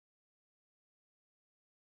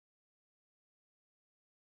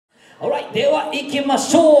Alright、では行きま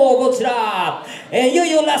しょう。こちら、いよ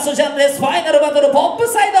いよラストジャンプです。ファイナルバトルポップ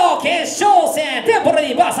サイド決勝戦、テンポラ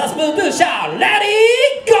リー VS ブードゥーシャー、レデ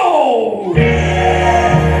ィーゴー。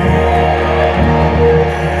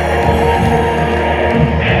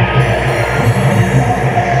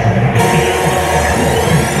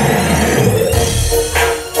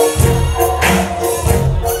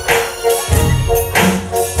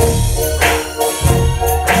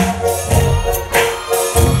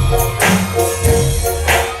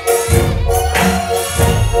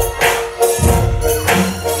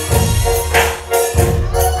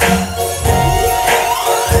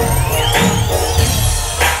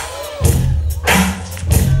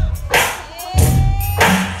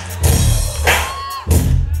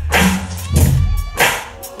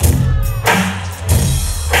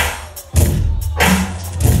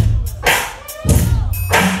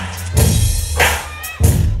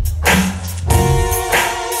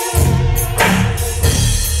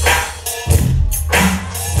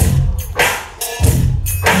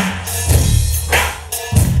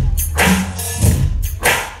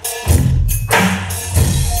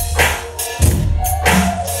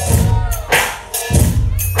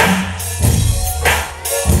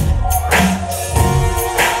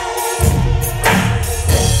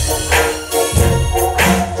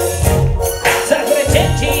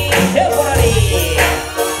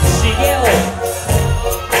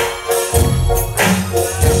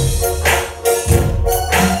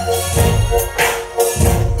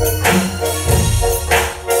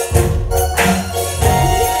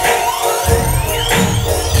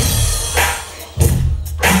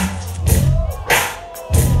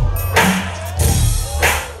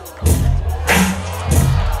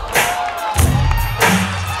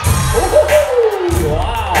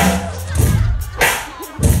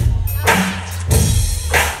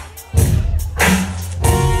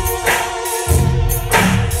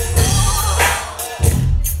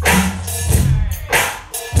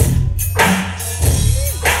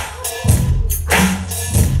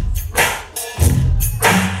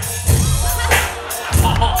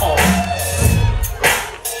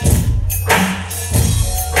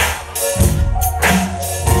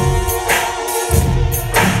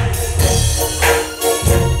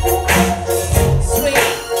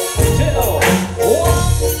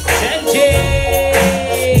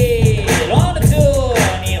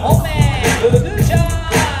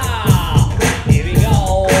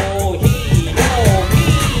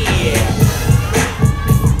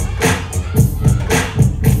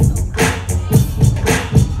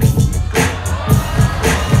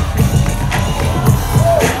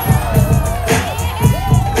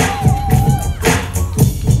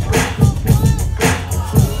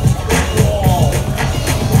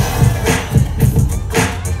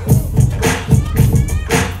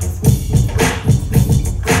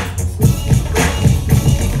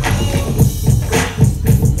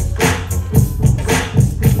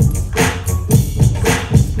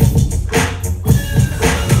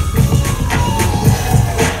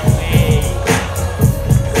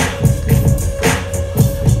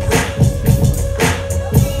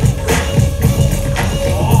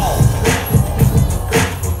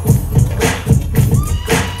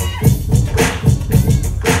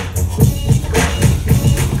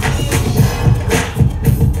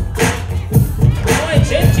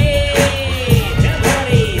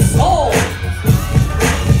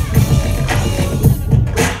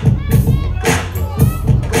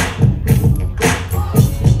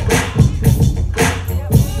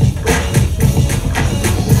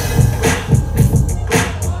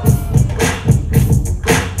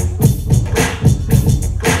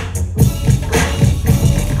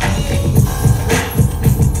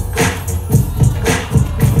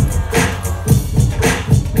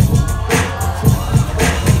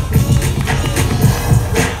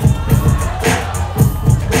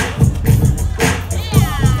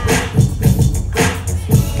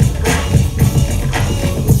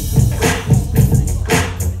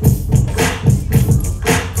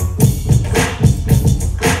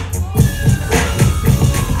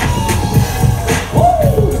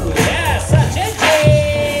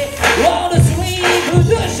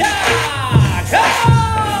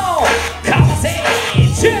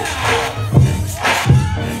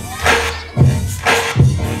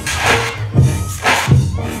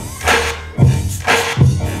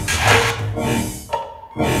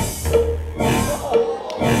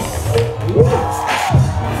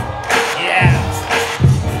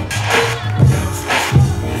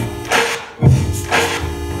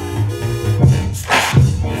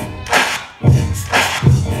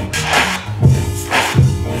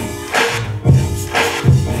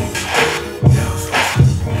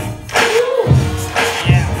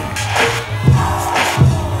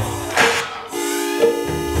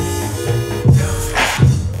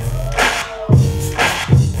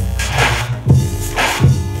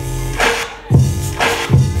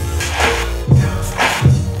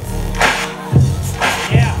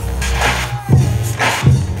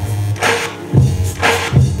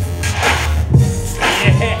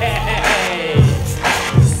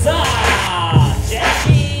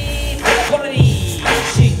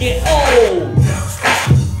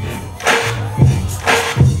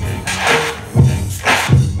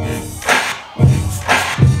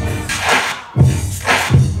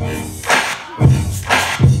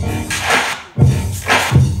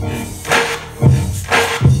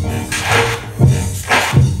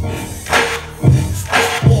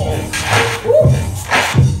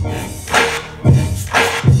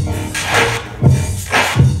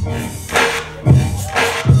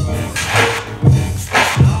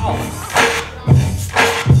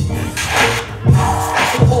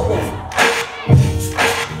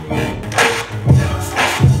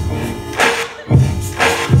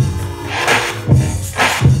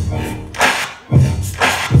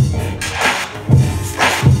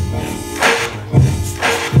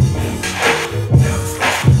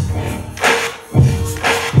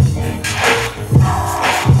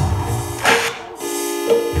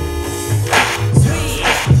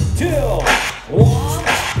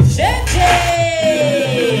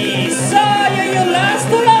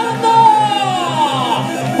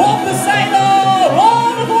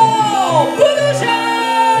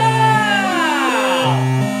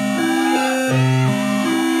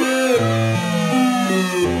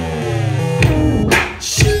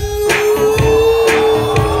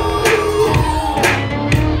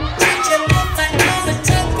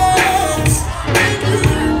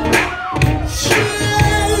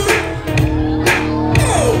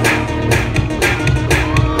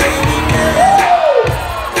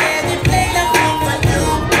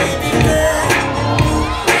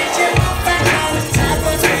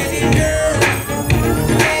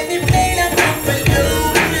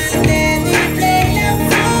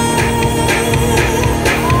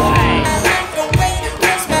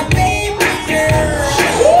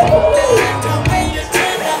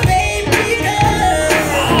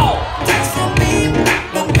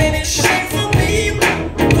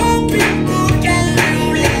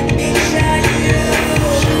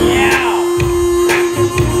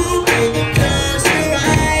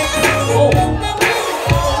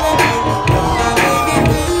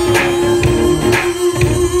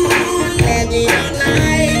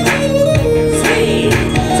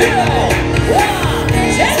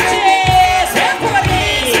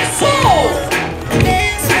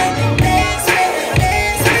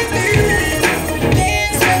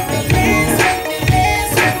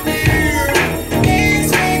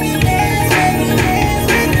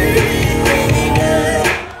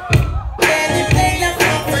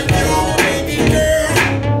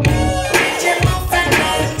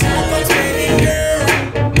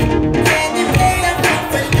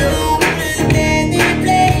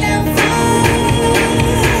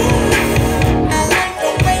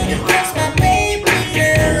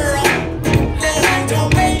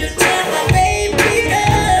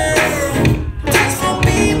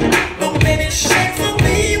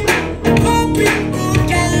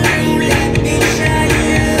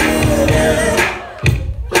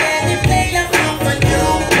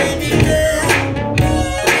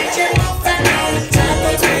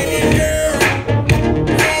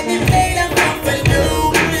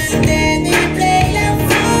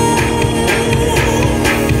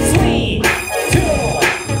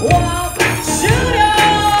終了。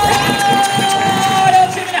両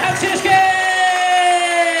チームに拍手してあ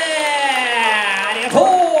りがと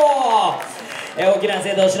う。沖縄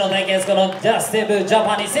製同士の対決、このジャステブジャ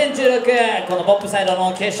パン2016、このポップサイド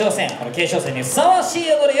の決勝戦、この決勝戦にふさわし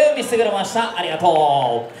い踊りを見せてくれました。ありが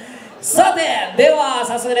とう。さて、では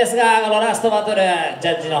早速ですが、このラストバトル、ジ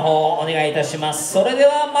ャッジの方お願いいたします。それで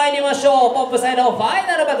は参りましょう。ポップサイドファイ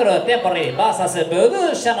ナルバトル、テンポラリー VS ブドゥ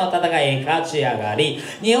ー社の戦い、勝ち上がり、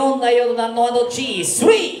日本代表となるのはどっち？ 3、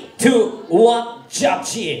2、1、ジャッ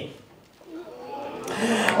ジ。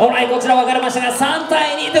オーライ、こちら分かれましたが、3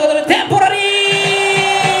対2ということで、テンポラリー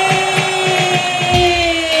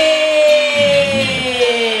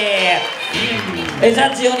ジ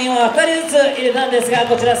ャッジ4人は2人ずつ入れたんですが、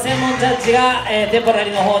こちら専門ジャッジが、テンポラ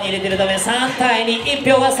リーの方に入れているため3対2、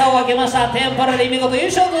1票が差を分けました。テンポラリー見事優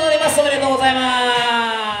勝となります。おめでとうござい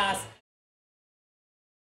ます。